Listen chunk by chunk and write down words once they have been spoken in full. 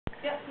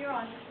Yep, you're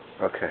on.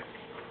 Okay.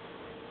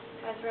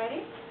 Guys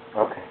ready?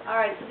 Okay. All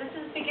right, so this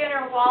is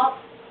beginner waltz,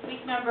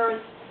 week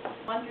numbers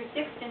 1 through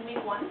 6 in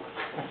week 1.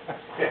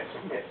 Yes,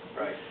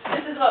 right.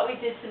 This is what we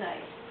did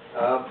tonight.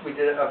 We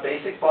did a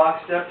basic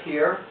box step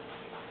here.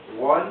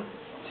 1,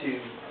 2,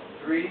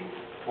 3,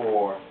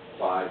 4,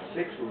 5,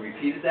 6. We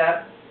repeated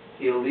that.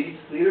 Heel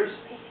leaders.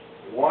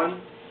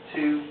 1,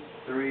 2,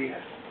 3,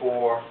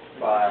 4,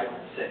 5,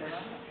 6.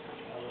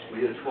 We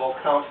did a 12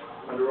 count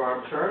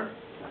underarm turn.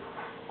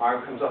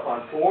 Arm comes up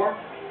on 4.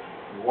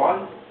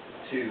 1,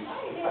 2,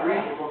 3,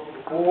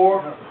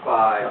 4,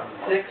 5,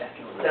 6,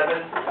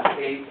 7,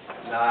 8,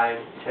 9,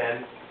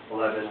 10,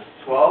 11,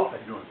 12.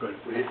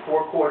 We did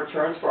 4 quarter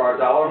turns for our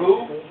dollar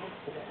move.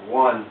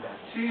 1,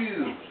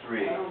 2,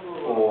 3,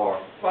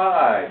 4,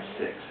 5,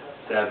 6,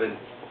 7,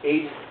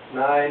 8,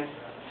 9,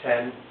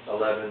 10,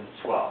 11,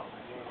 12.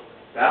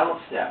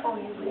 Balance step.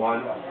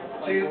 1,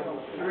 2,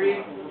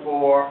 3,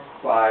 4,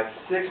 5,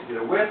 6. We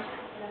did a whisk.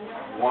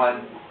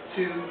 1,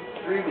 2,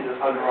 3. We did an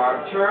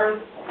underarm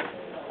turn.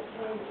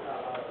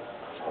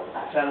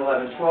 10,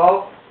 11,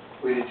 12.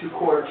 We did 2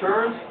 quarter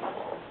turns.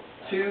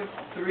 2,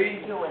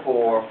 3,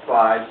 4,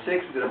 5,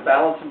 6. We did a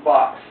balance and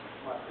box.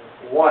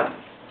 1,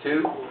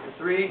 2,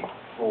 3,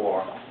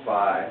 4,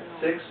 5,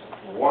 6.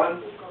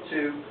 1,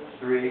 2,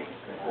 3,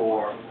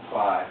 4,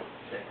 5,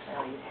 6.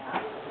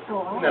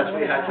 And that's what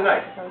we had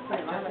tonight.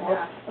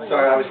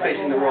 Sorry, I was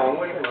facing the wrong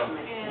way.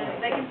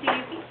 And I can see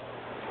your feet.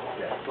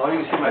 As long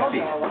as you see my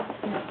feet.